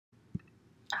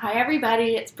Hi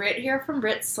everybody, it's Britt here from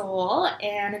Brit Soul,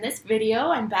 and in this video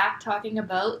I'm back talking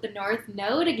about the North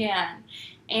Node again.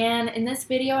 And in this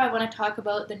video I want to talk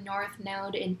about the North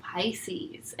Node in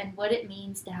Pisces and what it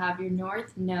means to have your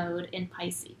North Node in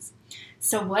Pisces.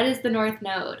 So what is the North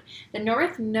Node? The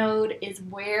North Node is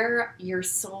where your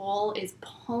soul is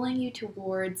pulling you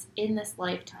towards in this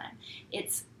lifetime.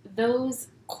 It's those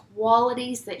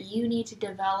qualities that you need to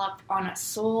develop on a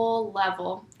soul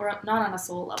level, or not on a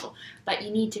soul level, but you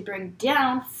need to bring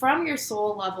down from your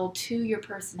soul level to your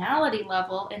personality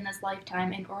level in this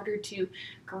lifetime in order to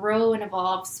grow and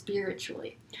evolve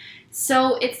spiritually.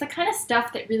 So it's the kind of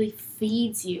stuff that really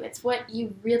feeds you. It's what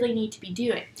you really need to be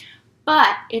doing.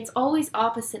 But it's always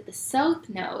opposite the South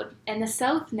Node, and the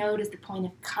South Node is the point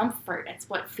of comfort. It's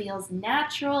what feels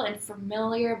natural and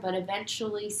familiar, but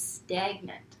eventually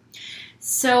stagnant.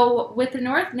 So with the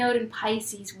North Node in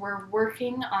Pisces, we're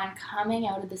working on coming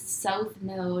out of the South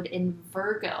Node in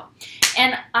Virgo.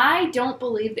 And I don't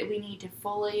believe that we need to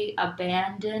fully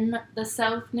abandon the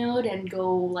South Node and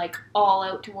go like all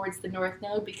out towards the North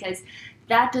Node, because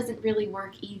that doesn't really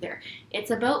work either.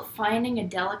 It's about finding a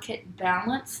delicate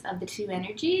balance of the two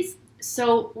energies.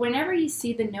 So whenever you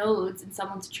see the nodes in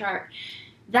someone's chart,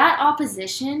 that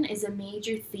opposition is a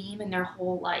major theme in their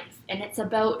whole life. And it's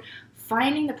about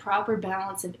finding the proper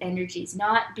balance of energies,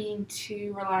 not being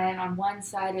too reliant on one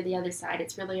side or the other side.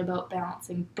 It's really about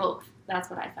balancing both. That's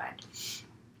what I find.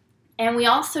 And we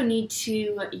also need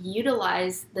to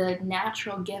utilize the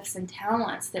natural gifts and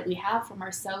talents that we have from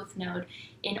our South Node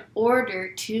in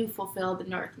order to fulfill the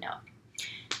North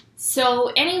Node.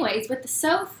 So anyways, with the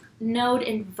South Node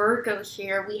in Virgo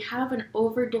here, we have an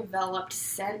overdeveloped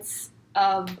sense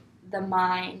of the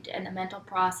mind and the mental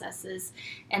processes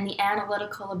and the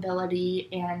analytical ability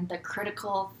and the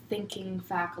critical thinking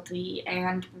faculty,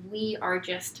 and we are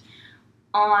just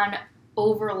on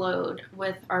overload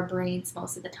with our brains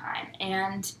most of the time.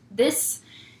 And this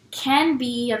can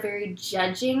be a very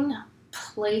judging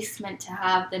placement to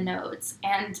have the nodes.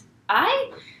 And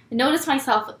I notice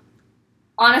myself,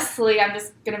 honestly, I'm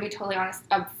just going to be totally honest,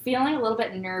 I'm feeling a little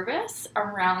bit nervous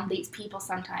around these people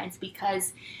sometimes,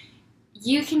 because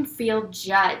you can feel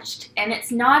judged. And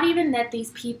it's not even that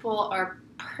these people are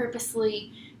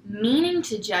purposely meaning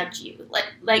to judge you.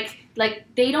 Like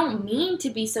they don't mean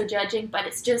to be so judging, but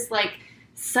it's just like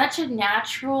such a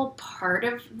natural part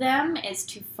of them is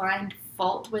to find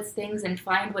fault with things and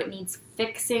find what needs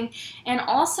fixing, and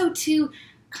also to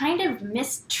kind of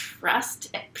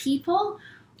mistrust people,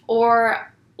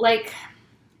 or like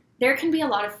there can be a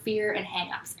lot of fear and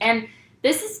hang-ups. And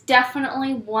this is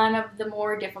definitely one of the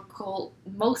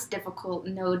most difficult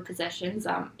node positions.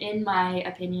 In my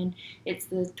opinion, it's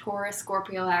the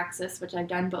Taurus-Scorpio axis, which I've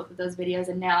done both of those videos,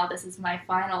 and now this is my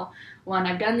final one.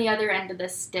 I've done the other end of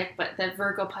this stick, but the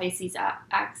Virgo-Pisces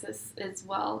axis as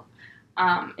well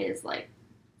is like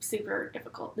super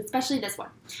difficult, especially this one,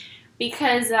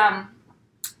 because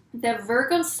the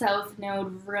Virgo South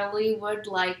Node really would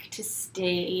like to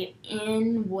stay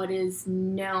in what is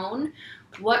known,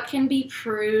 what can be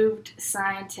proved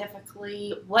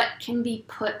scientifically, what can be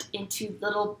put into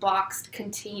little boxed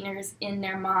containers in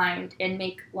their mind and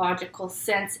make logical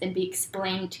sense and be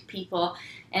explained to people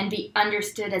and be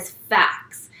understood as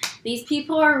facts. These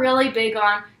people are really big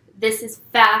on, this is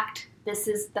fact, this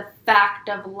is the fact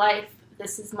of life,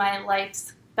 this is my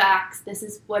life's facts, this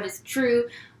is what is true,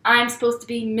 I'm supposed to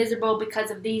be miserable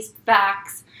because of these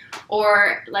facts,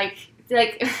 or like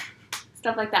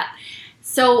stuff like that.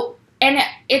 So, and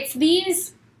it's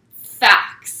these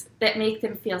facts that make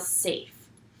them feel safe.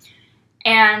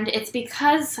 And it's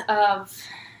because of,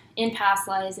 in past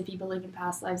lives, if you believe in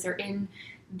past lives, or in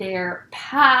their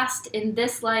past, in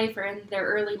this life, or in their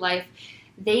early life,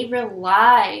 they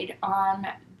relied on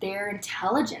their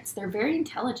intelligence. They're very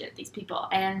intelligent, these people,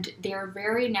 and they're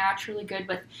very naturally good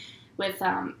with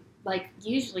like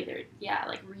usually they're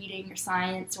like reading or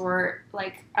science, or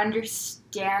like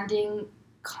understanding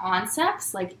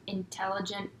concepts, like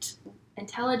intelligent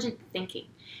thinking,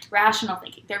 rational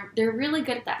thinking. They're really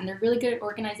good at that, and they're really good at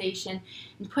organization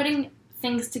and putting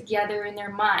things together in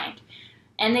their mind.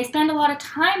 And they spend a lot of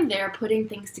time there putting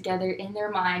things together in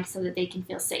their mind so that they can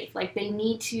feel safe. Like they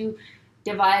need to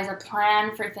devise a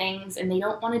plan for things, and they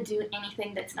don't want to do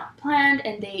anything that's not planned,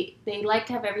 and they like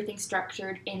to have everything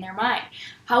structured in their mind.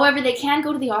 However, they can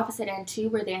go to the opposite end too,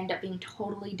 where they end up being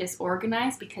totally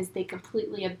disorganized because they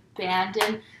completely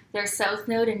abandon their South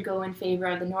Node and go in favor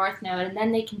of the North Node, and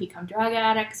then they can become drug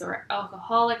addicts or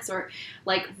alcoholics, or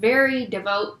like very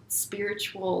devout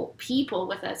spiritual people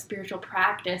with a spiritual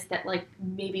practice that like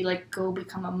maybe like go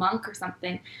become a monk or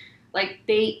something. Like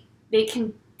they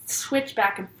can switch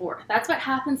back and forth. That's what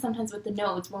happens sometimes with the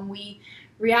nodes. When we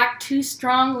react too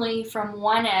strongly from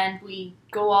one end, we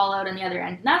go all out on the other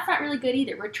end. And that's not really good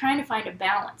either. We're trying to find a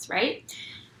balance, right?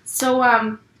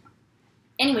 So,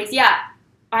 anyways,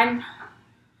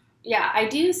 I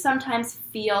do sometimes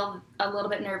feel a little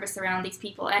bit nervous around these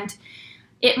people, and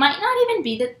it might not even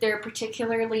be that they're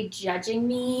particularly judging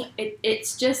me.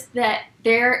 It's just that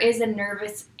there is a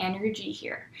nervous energy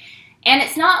here. And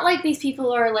it's not like these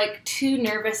people are like too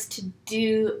nervous to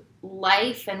do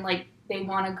life and like they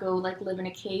want to go like live in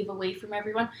a cave away from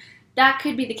everyone. That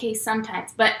could be the case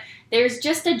sometimes, but there's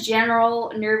just a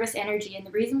general nervous energy, and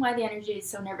the reason why the energy is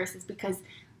so nervous is because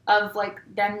of like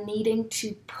them needing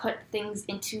to put things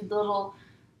into little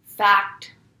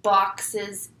fact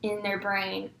boxes in their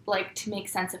brain, like to make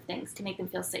sense of things, to make them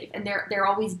feel safe. And they're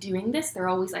always doing this. They're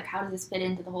always like, how does this fit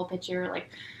into the whole picture? Like,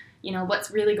 you know,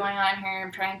 what's really going on here?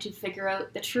 I'm trying to figure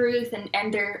out the truth,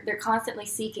 and they're constantly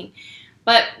seeking.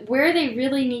 But where they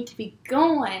really need to be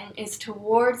going is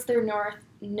towards their North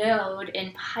Node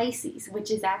in Pisces, which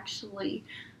is actually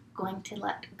going to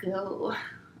let go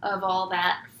of all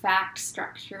that fact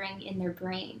structuring in their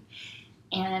brain.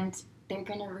 And they're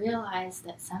going to realize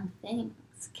that some things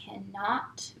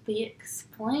cannot be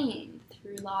explained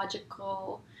through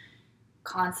logical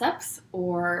concepts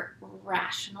or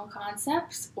rational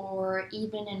concepts or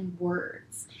even in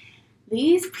words.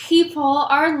 These people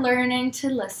are learning to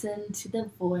listen to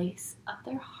the voice of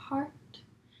their heart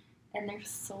and their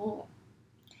soul.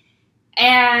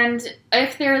 And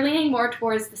if they're leaning more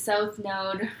towards the South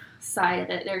Node side of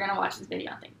it, they're going to watch this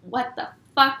video and think, what the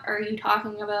fuck are you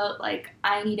talking about? Like,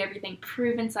 I need everything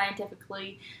proven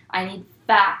scientifically. I need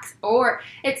facts. Or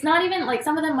it's not even like,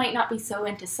 some of them might not be so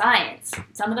into science.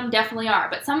 Some of them definitely are.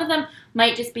 But some of them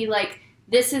might just be like,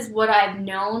 this is what I've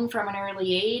known from an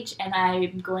early age, and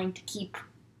I'm going to keep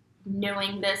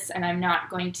knowing this, and I'm not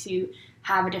going to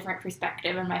have a different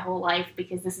perspective in my whole life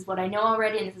because this is what I know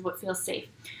already and this is what feels safe.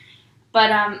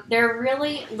 But they're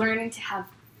really learning to have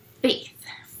faith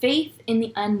in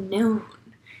the unknown,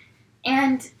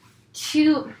 and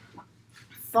to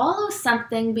follow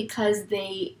something because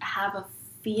they have a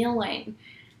feeling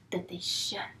that they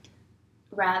should,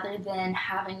 rather than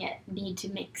having it need to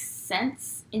make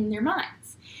sense in their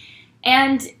minds.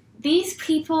 And these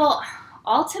people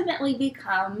ultimately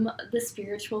become the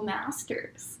spiritual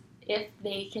masters if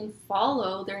they can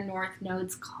follow their North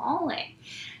Node's calling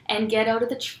and get out of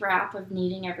the trap of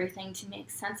needing everything to make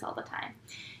sense all the time.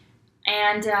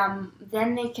 And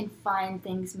then they can find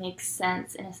things make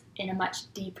sense in a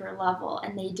much deeper level,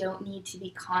 and they don't need to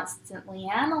be constantly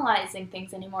analyzing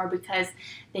things anymore because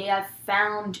they have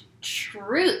found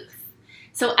truth.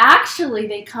 So actually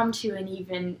they come to an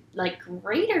even like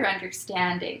greater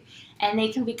understanding, and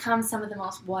they can become some of the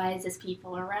most wisest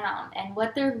people around. And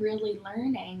what they're really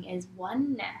learning is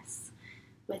oneness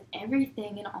with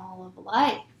everything in all of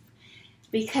life.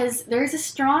 Because there's a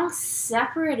strong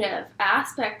separative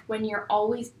aspect when you're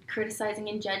always criticizing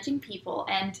and judging people.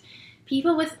 And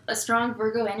people with a strong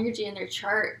Virgo energy in their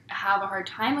chart have a hard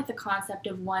time with the concept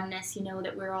of oneness, you know,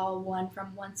 that we're all one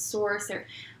from one source or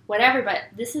whatever. But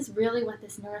this is really what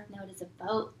this North Node is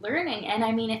about, learning. And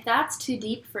I mean, if that's too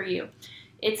deep for you,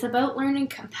 it's about learning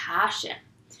compassion.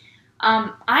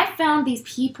 I found these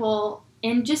people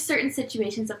in just certain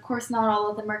situations. Of course, not all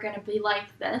of them are going to be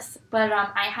like this, but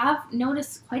I have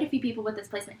noticed quite a few people with this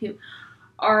placement who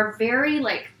are very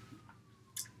like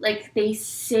they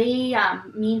say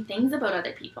mean things about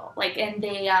other people, like, and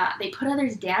they put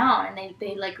others down, and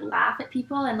they like laugh at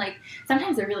people, and like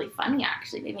sometimes they're really funny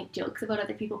actually. They make jokes about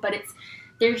other people, but it's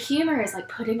their humor is like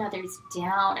putting others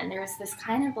down, and there's this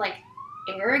kind of like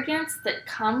arrogance that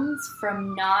comes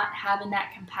from not having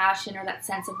that compassion or that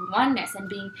sense of oneness and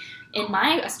being, in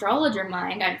my astrologer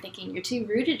mind, I'm thinking you're too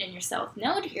rooted in your South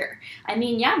Node here. I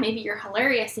mean, yeah, maybe you're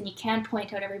hilarious and you can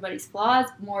point out everybody's flaws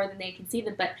more than they can see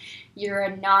them, but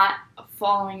you're not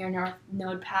following your North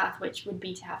Node path, which would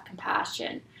be to have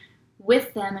compassion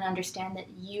with them and understand that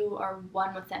you are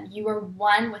one with them. You are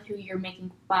one with who you're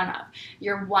making fun of.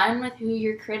 You're one with who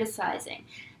you're criticizing.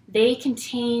 They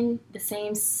contain the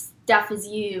same stuff as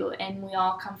you, and we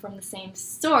all come from the same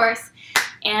source.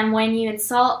 And when you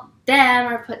insult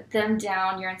them or put them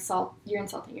down, you're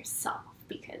insulting yourself,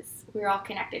 because we're all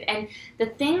connected. And the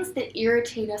things that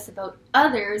irritate us about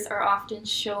others are often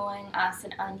showing us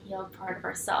an unhealed part of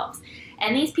ourselves.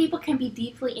 And these people can be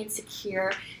deeply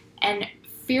insecure and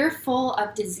fearful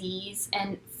of disease,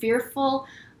 and fearful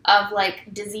of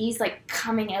like disease like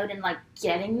coming out and like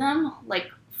getting them like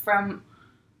from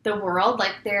the world.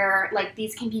 Like they're like,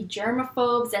 these can be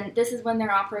germaphobes, and this is when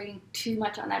they're operating too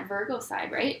much on that Virgo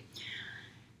side, right?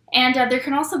 And there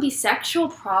can also be sexual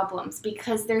problems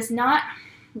because there's not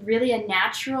really a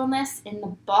naturalness in the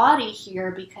body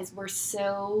here because we're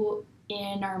so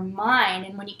in our mind.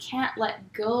 And when you can't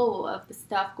let go of the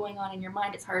stuff going on in your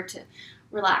mind, it's hard to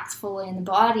relax fully in the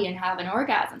body and have an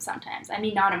orgasm sometimes. I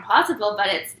mean, not impossible, but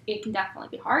it can definitely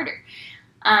be harder.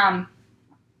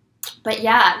 But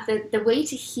yeah, the way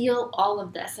to heal all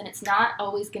of this, and it's not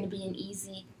always going to be an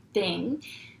easy thing,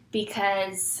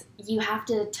 because you have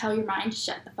to tell your mind to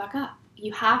shut the fuck up.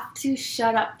 You have to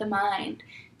shut up the mind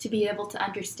to be able to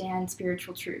understand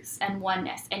spiritual truths and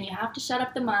oneness. And you have to shut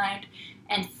up the mind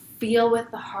and feel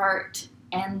with the heart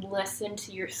and listen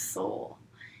to your soul.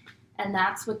 And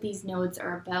that's what these nodes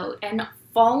are about. And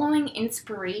following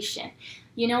inspiration.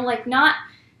 You know, like not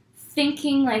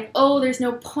thinking like, oh, there's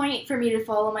no point for me to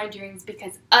follow my dreams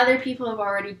because other people have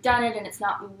already done it and it's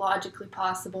not logically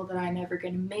possible that I'm ever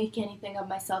going to make anything of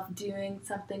myself doing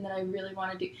something that I really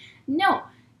want to do. No,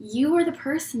 you are the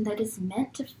person that is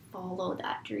meant to follow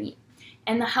that dream.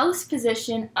 And the house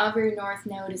position of your North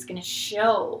Node is going to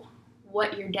show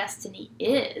what your destiny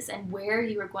is and where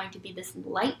you are going to be this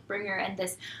light bringer and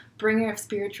this bringer of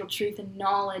spiritual truth and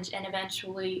knowledge, and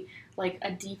eventually like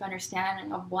a deep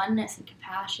understanding of oneness and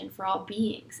compassion for all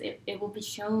beings. It will be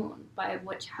shown by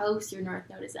which house your North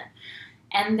Node is in.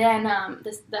 And then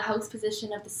the house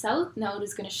position of the South Node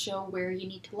is going to show where you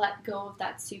need to let go of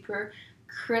that super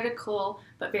critical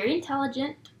but very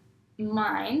intelligent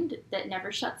mind that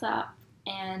never shuts up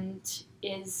and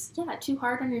is too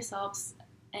hard on yourselves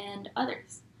and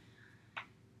others.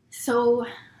 So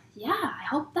yeah, I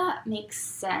hope that makes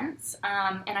sense,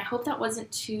 and I hope that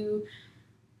wasn't too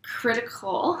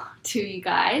critical to you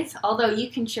guys, although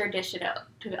you can sure dish it out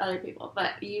to other people,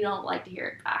 but you don't like to hear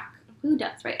it back. Who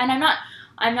does, right? And I'm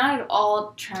not at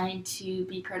all trying to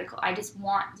be critical. I just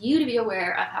want you to be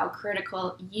aware of how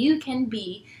critical you can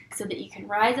be so that you can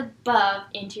rise above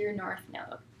into your North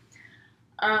Node.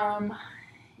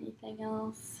 Anything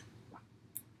else?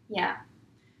 Yeah.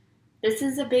 This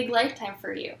is a big lifetime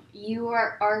for you. You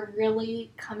are really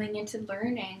coming into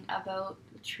learning about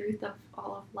the truth of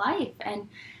all of life and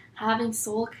having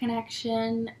soul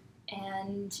connection,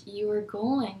 and you are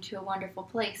going to a wonderful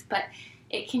place. But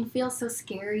it can feel so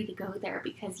scary to go there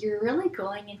because you're really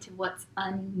going into what's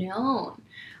unknown,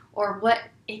 or what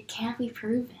it can't be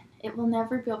proven. It will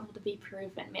never be able to be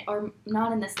proven, or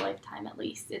not in this lifetime at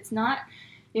least.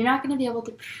 You're not going to be able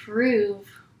to prove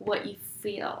what you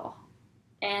feel.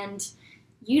 And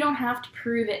you don't have to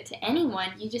prove it to anyone.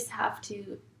 You just have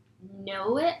to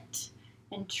know it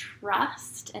and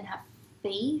trust and have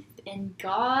faith in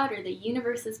God or the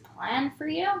universe's plan for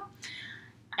you.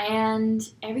 And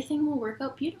everything will work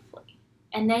out beautifully.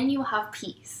 And then you will have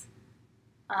peace.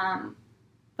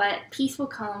 But peace will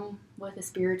come with a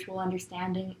spiritual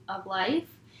understanding of life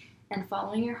and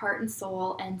following your heart and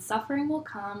soul. And suffering will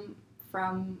come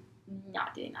from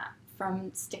not doing that,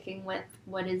 from sticking with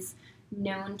what is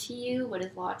known to you, what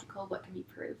is logical, what can be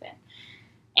proven.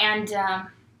 And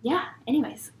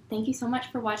anyways, thank you so much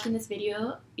for watching this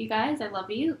video, you guys. I love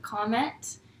you.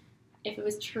 Comment if it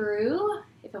was true,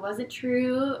 if it wasn't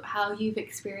true, how you've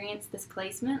experienced this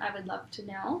placement. I would love to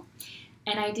know.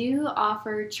 And I do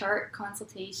offer chart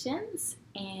consultations,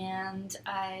 and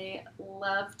I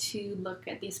love to look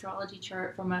at the astrology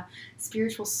chart from a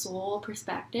spiritual soul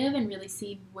perspective and really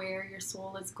see where your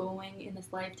soul is going in this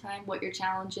lifetime, what your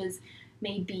challenges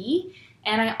may be.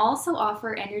 And I also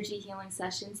offer energy healing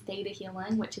sessions, theta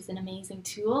healing, which is an amazing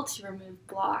tool to remove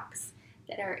blocks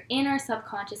that are in our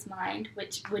subconscious mind,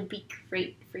 which would be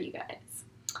great for you guys.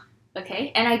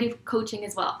 Okay, and I do coaching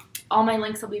as well. All my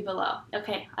links will be below.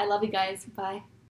 Okay, I love you guys. Bye.